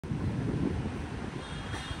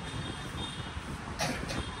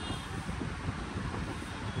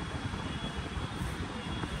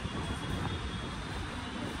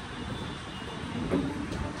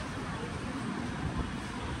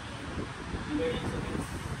by dx of x.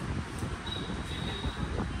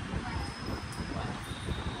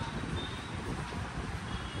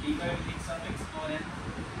 D by dx of x power n.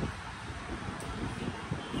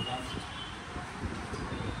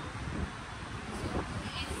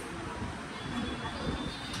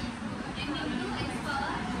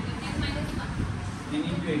 N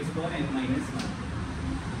into x power n minus 1.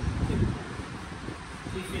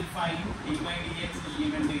 So if you find d by dx is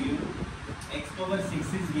given to you, x power 6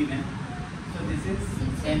 is given. So this is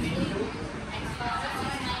n into 6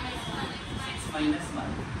 minus 1.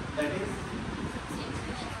 That is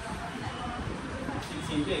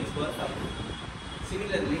 6 into x power 5.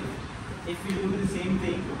 Similarly, if you do the same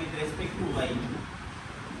thing with respect to y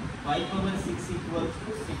power 6 equals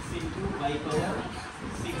to 6 into y power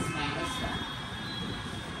 6 minus 1.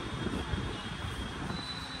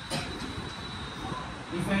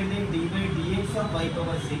 If I take d by dx of y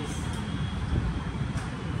power 6,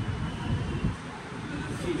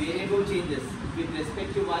 see variable changes with respect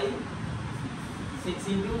to y, 6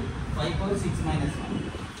 into y power 6 minus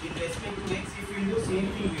 1. With respect to x, if you do same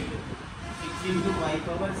thing, we do 6 into y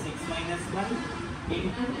power 6 minus 1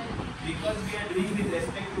 into, because we are doing with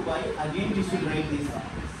respect to y, again we should write this one,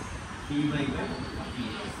 d by dx.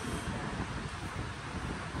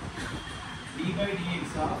 d by dx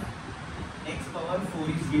of x power 4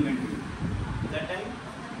 is given to you. That time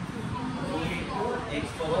 4 into x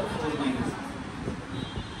power 4 minus 1.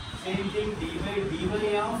 Same thing, d by dy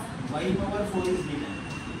of y power 4 is given.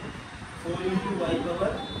 4 into y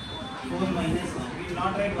power 4 minus 1. We will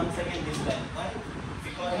not write once again this time. Why?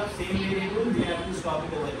 Because of same variable, we have to stop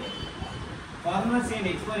it over here. Formula same,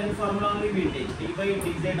 x power n formula only we will take. d by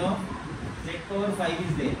dz of z power 5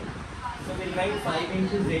 is there. So we will write 5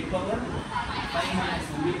 into z power 5 minus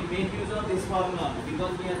 1. We will make use of this formula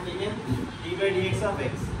because we have taken d by dx of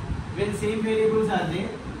x. When same variables are there,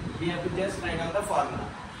 we have to just write down the formula.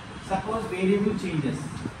 Suppose variable changes.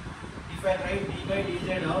 If I write d by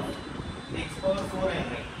dz of x power 4, I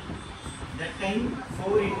write. That time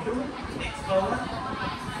 4 into x power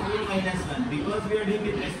 4 minus 1. Because we are doing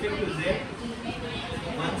with respect to z,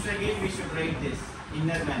 once again we should write this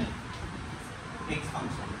inner value, x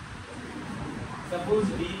function. Suppose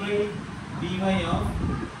d by dy of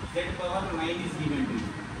z power 9 is given to you.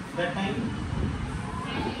 That time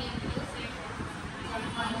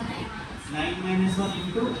 9 minus 1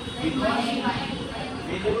 into, because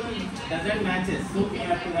variable doesn't matches, so we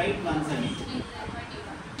have to write once again.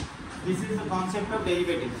 This is the concept of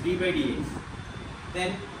derivatives, d by dx.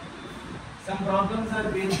 Then some problems are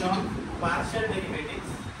based on partial derivatives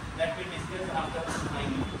that we discuss after 5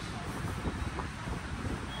 minutes.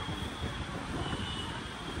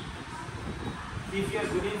 If you are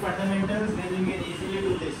good in fundamentals, then you can easily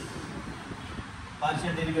do this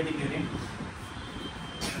partial derivative unit.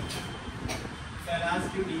 If I ask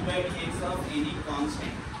you d by dx of any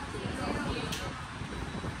constant,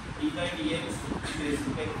 d by dx with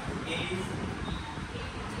respect to a is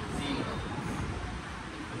 0.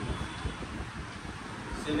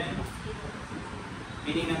 7,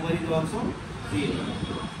 any number is also 0.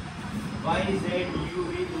 Y, Z, U,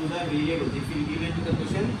 V, those are variables. If you give into the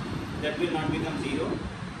question, that will not become 0.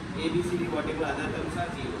 A, B, C, D, whatever other terms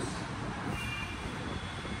are zeros.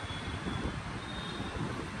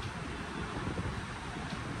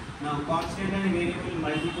 Now constant and variable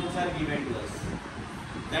multiples are given to us.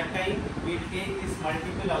 That time we will take this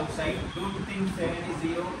multiple outside. Don't think 7 is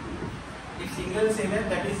 0. If single 7,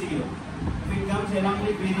 that is 0. If it comes along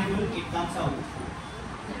with variable, it comes out.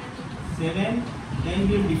 7, then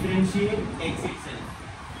we will differentiate x itself.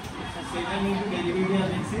 So 7 into derivative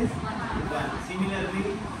of x is 1. Similarly,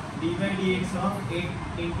 d by dx of 8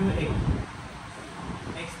 into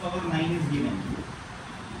x power 9 is given.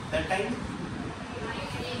 That time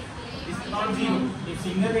this is not 0. If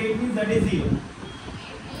single 8 means that is 0.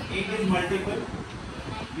 8 is multiple.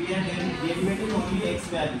 We are derivating only x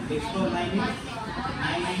value. X power 9 is 9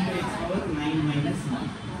 into x power 9 minus 1.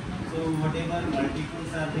 So whatever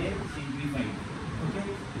multiples are there, simplified. Okay.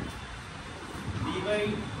 d by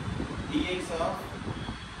dx of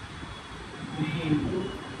 3 into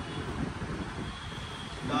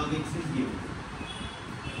log x is given.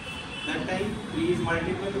 That time 3 is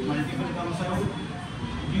multiple, multiple comes out.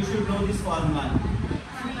 You should know this formula.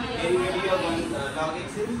 Derivative of log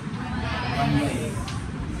x is 1 by x.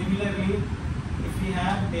 Similarly, if we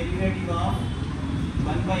have derivative of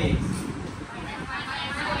 1 by x,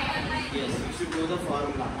 yes, you should know the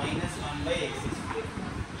formula. Minus 1 by x is square.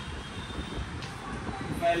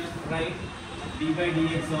 If I write d by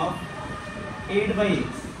dx of 8 by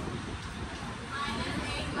x,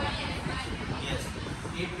 yes,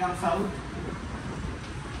 8 comes out.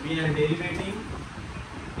 we are derivating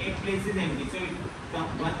 8 place is empty, so it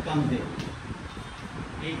one comes there.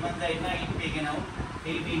 8 ones are 8 taken out.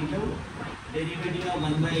 8 into derivative of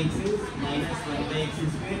 1 by x is minus 1 by x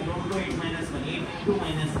square. Don't go 8 minus 1. 8 into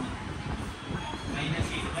minus 1 minus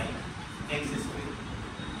 8 by x square.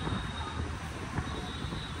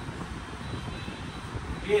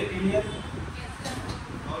 Clear? Clear?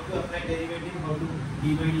 How to apply derivative? How to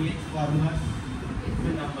d by dx formulas to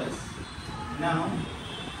numbers. Now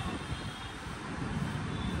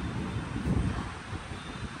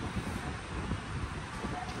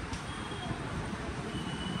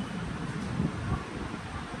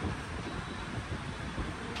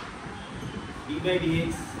d by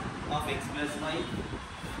dx of x plus y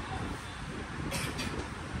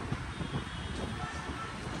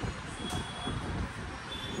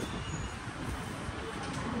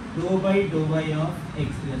dou by dou y of x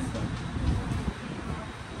plus y.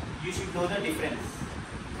 You should know the difference.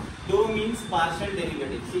 Dou means partial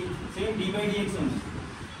derivative. See, same d by dx only.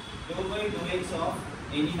 Dou by dou x of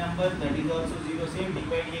any number that is also 0. Same d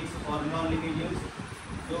by dx formula only we use.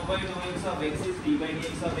 Dou by dou x of x is d by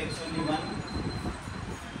dx of x only 1.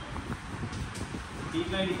 D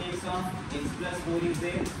by dx of x plus 4 is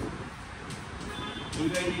there. D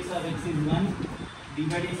by dx of x is 1. D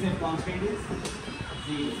by dx of constant is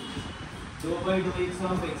 0. Dou by dou x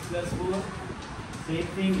of x plus 4. Same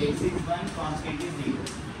thing, x is 1, constant is 0.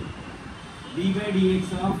 D by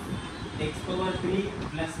dx of x power 3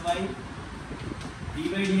 plus y. D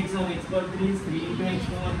by dx of x power 3 is 3 into x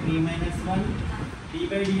power 3 minus 1. D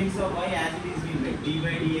by dx of y as it is we write. D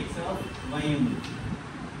by dx of y only.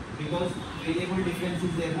 Because variable difference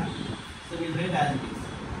is there, so we will write as it is.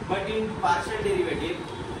 But in partial derivative,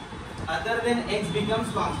 other than x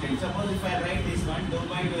becomes constant. Suppose if I write this one, dou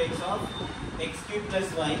by dou x of x cube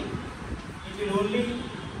plus y, it will only,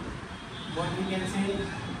 what we can say,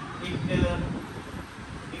 it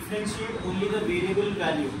differentiate only the variable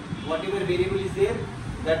value. Whatever variable is there,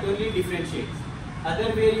 that only differentiates.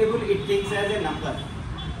 Other variable it takes as a number.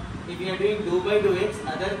 If you are doing dou by dou x,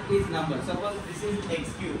 other is number. Suppose this is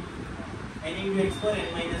x cube, n into x power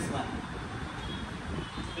n minus 1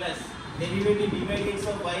 plus derivative d by dx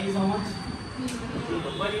of y is how much?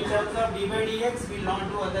 0. But in terms of d by dx, we will not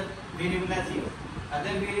do other variable as 0.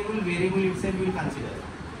 Other variable itself we will consider.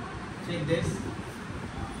 Check this.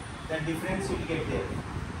 The difference will get there.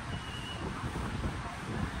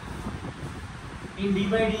 In d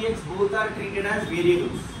by dx, both are treated as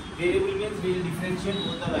variables. Variable means we will differentiate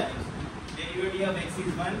both the values. Derivative of x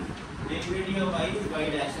is 1, derivative of y is y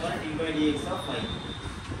dash or d by dx of y.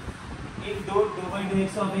 If dou by dou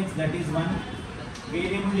x of x, that is 1,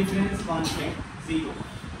 variable difference constant 0.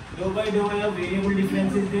 Dou by dou y of variable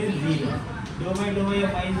difference is there 0. Dou by dou y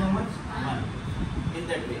of y is how much? 1. In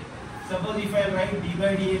that way. Suppose if I write d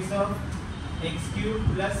by dx of x cube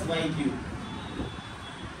plus y cube.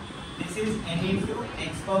 This is n into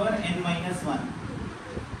x power n minus 1.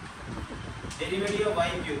 Derivative of y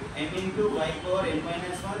cube, n into y power n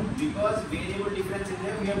minus 1. Because variable difference is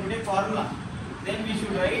there, we have to take formula. Then we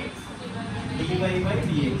should write dy by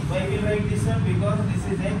dx. Why we will write this one? Because this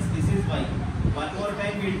is x, this is y. One more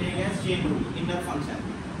time we will take as chain rule, inner function.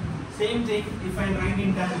 Same thing if I write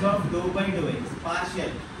in terms of dou by dou x,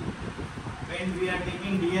 partial. When we are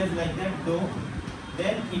taking d as like that, dou,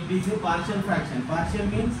 then it is a partial fraction. Partial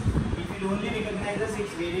means it will only recognize as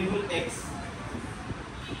its variable x.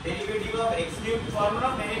 Derivative of x cube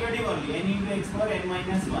formula, derivative only, n into x power n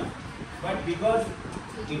minus 1. But because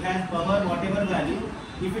it has power whatever value,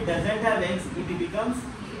 if it doesn't have x, it becomes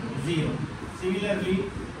 0. Similarly,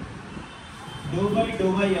 dou by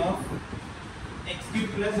dou y of x cube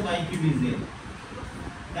plus y cube is there.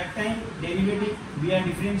 That time derivative we are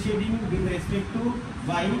differentiating with respect to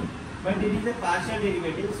y, but it is a partial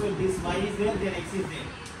derivative, so this y is there, then x is there.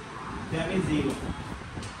 That is 0.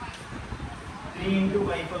 3 into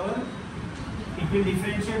y power, it will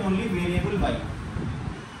differentiate only variable y.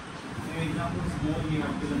 So examples more we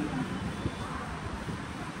have to learn.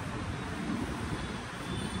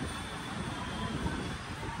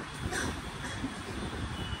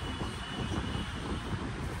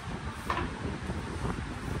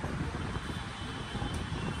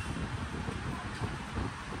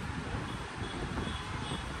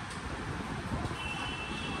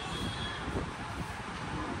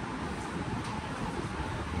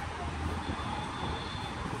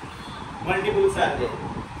 Multiples are there.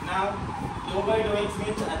 Now, dou by dou x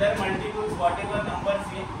means other multiples, whatever numbers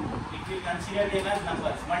it will consider them as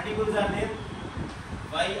numbers. Multiples are there.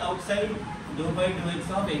 Y outside dou by dou x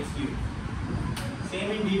of x cube.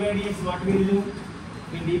 Same in d by dx, what we will do?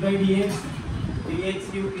 In d by dx,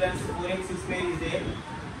 3x cube plus 4x square is there.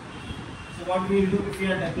 what we will do, if we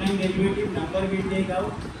are applying derivative, number we will take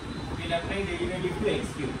out, we will apply derivative to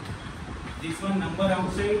x cube. This one number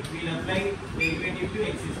outside, we will apply derivative to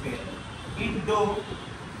x square. In though,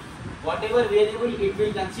 whatever variable, it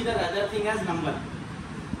will consider other thing as number.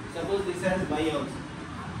 Suppose this has y also.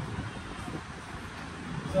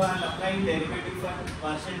 So I am applying derivative for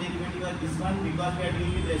partial derivative of this one, because we are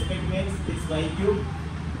dealing with respect to x. This y cube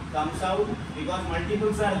comes out because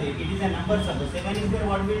multiples are there. It is a number. Suppose 7 is there,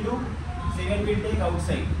 what we will do? 7 will take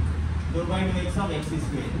outside. Dou by dou x of x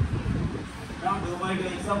square. Now dou by dou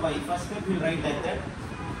x of y. First step we will write like that.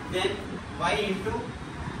 Then y into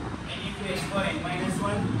n into x power n minus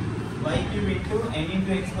 1. Y cube into n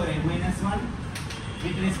into x power n minus 1.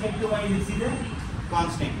 With respect to y, this is a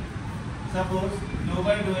constant. Suppose dou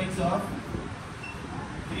by dou x of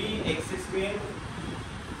 3x square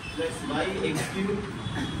plus y x cube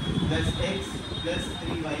plus x plus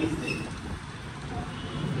 3y is there.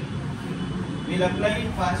 We will apply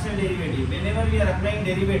partial derivative. Whenever we are applying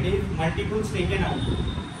derivative, multiples taken out.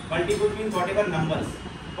 Multiple means whatever numbers.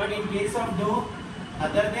 But in case of dou,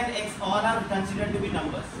 other than x, all are considered to be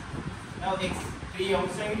numbers. Now x 3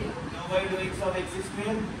 outside, dou by dou x of x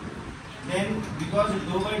square. Then because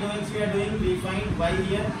dou by dou x we are doing, we find y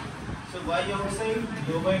here. So y outside,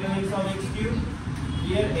 dou by dou x of x cube.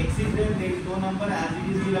 Here x is there is no number, as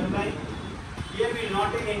it is we will apply. Here we will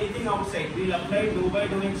not take anything outside. We will apply dou by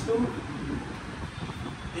dou x to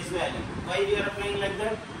this value. Why we are applying like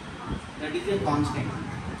that? That is a constant.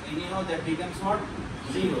 Anyhow that becomes what?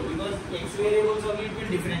 0, because x variables only it will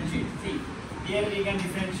differentiate. See, here we can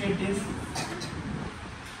differentiate this.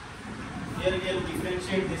 Here we will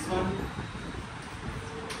differentiate this one.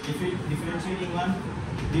 If it differentiating one,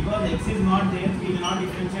 because x is not there, we will not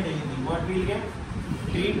differentiate anything. What we will get?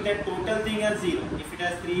 Treat that total thing as 0. If it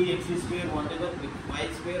has 3x square, whatever, y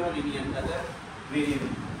square or any other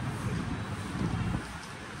variable.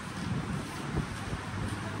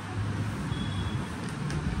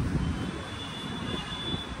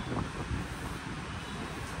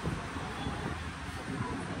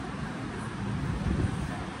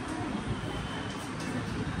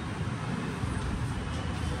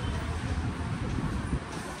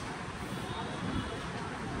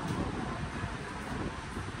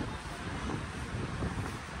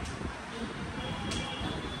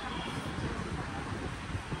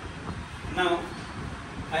 Now,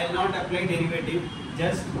 I will not apply derivative,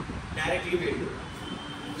 just directly will do.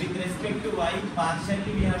 With respect to y,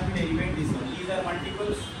 partially we have to derivate this one. These are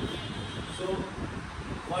multiples. So,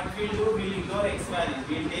 what we will do, we will ignore x values.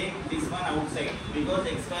 We will take this one outside, because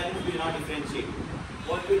x values will not differentiate.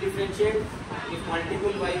 What will differentiate? If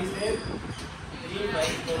multiple y is there, 3y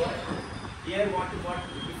over. Here what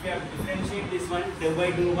if we have to differentiate this one, dou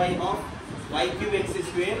by dou y of y cube x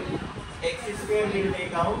square will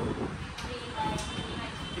take out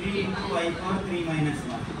 3 into y power 3 minus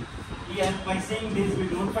 1. Here by saying this we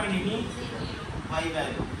don't find any y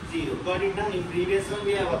value, 0. Got it done. In previous one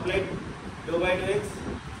we have applied dou by dou x.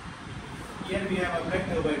 Here we have applied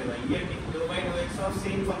dou by dou y. Here dou by dou x of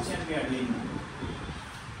same function we are doing now.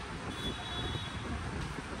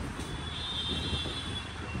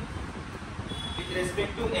 With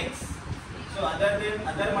respect to x, so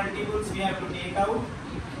other multiples we have to take out.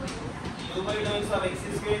 Dou by dou x of x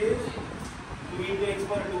square is 2 into x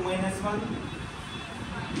power 2 minus 1.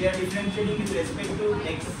 We are differentiating with respect to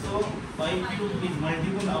x, so y cube is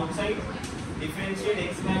multiple outside. Differentiate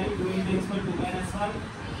x value 2 into x power 2 minus 1.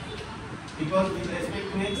 Because with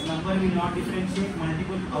respect to x, number will not differentiate,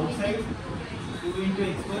 multiple outside. 2 into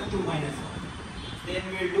x power 2 minus 1. Then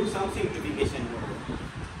we will do some simplification.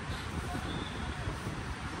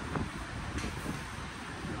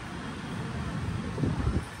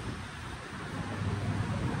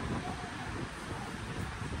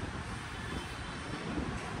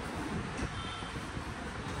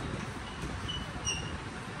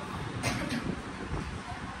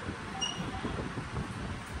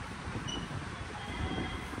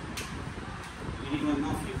 Anyone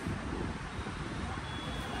of you?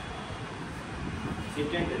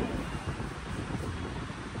 Sit and tell.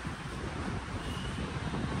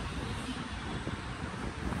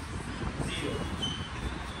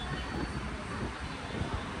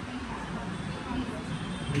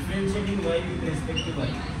 Differentiating y with respect to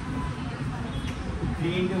y.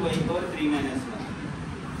 3 into y power 3 minus 1.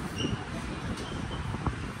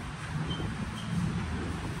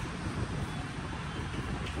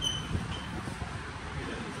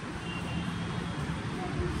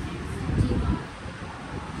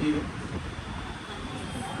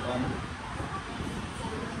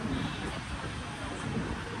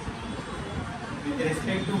 With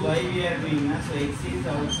respect to y we are doing, so x is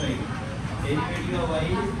outside. Derivative of y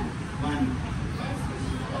is 1.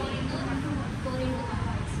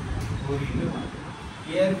 4 into 1.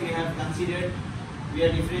 Here we have considered we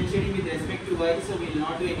are differentiating with respect to y, so we will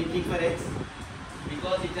not do anything for x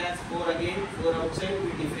because it has 4 again, 4 outside,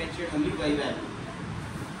 we differentiate only y value.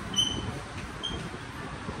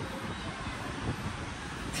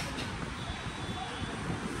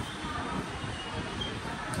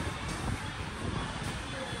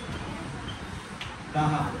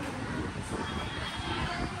 कहाँ?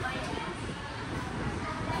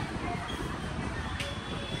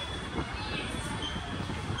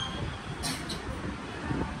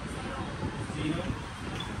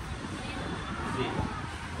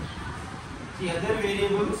 The other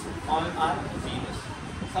variables all are zeros.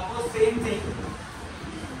 Suppose same thing.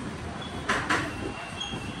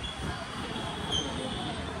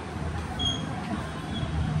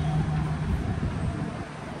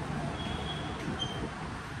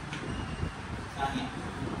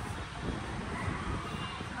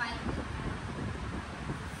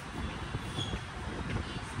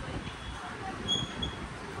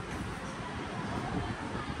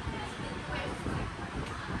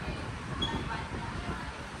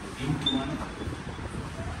 Into 1.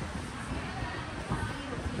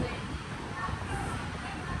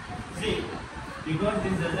 See, because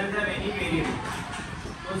this doesn't have any variable.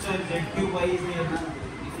 So z cube y is there now.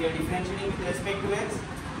 If you are differentiating with respect to x,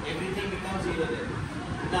 everything becomes 0 there.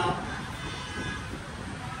 Now,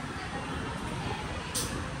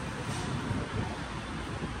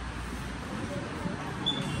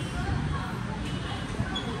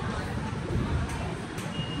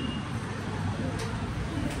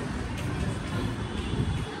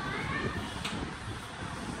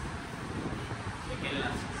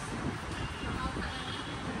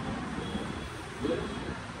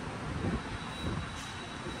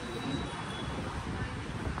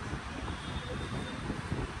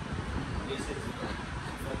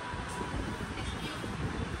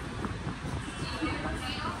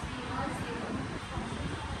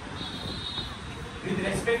 with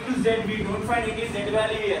respect to z, we don't find any z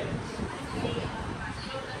value here.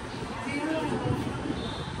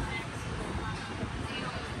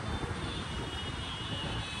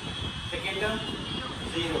 Second term,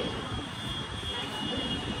 0.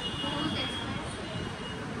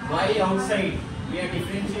 Y outside, we are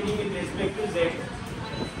differentiating with respect to z.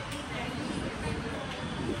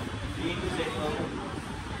 3 into z power